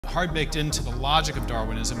hard baked into the logic of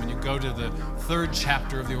Darwinism. When you go to the third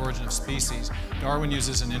chapter of The Origin of Species, Darwin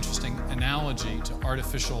uses an interesting analogy to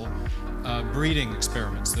artificial breeding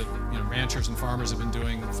experiments that ranchers and farmers have been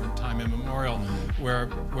doing from time immemorial, where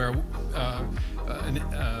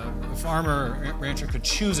a farmer or rancher could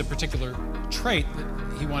choose a particular trait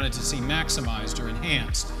that he wanted to see maximized or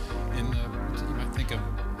enhanced. You might think of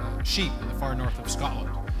sheep in the far north of Scotland.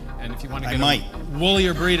 And if you want to get a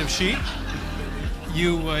woollier breed of sheep,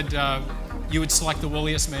 you would select the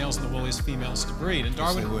woolliest males and the woolliest females to breed. And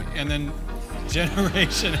Darwin, and then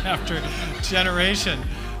generation after generation,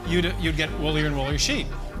 you'd get woollier and woollier sheep.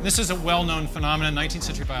 And this is a well-known phenomenon. 19th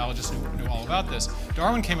century biologists knew all about this.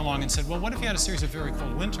 Darwin came along and said, well, what if you had a series of very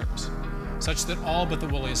cold winters, such that all but the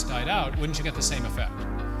woolliest died out? Wouldn't you get the same effect?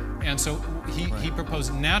 And so he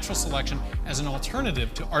proposed natural selection as an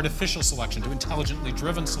alternative to artificial selection, to intelligently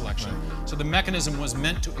driven selection. So the mechanism was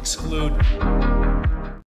meant to exclude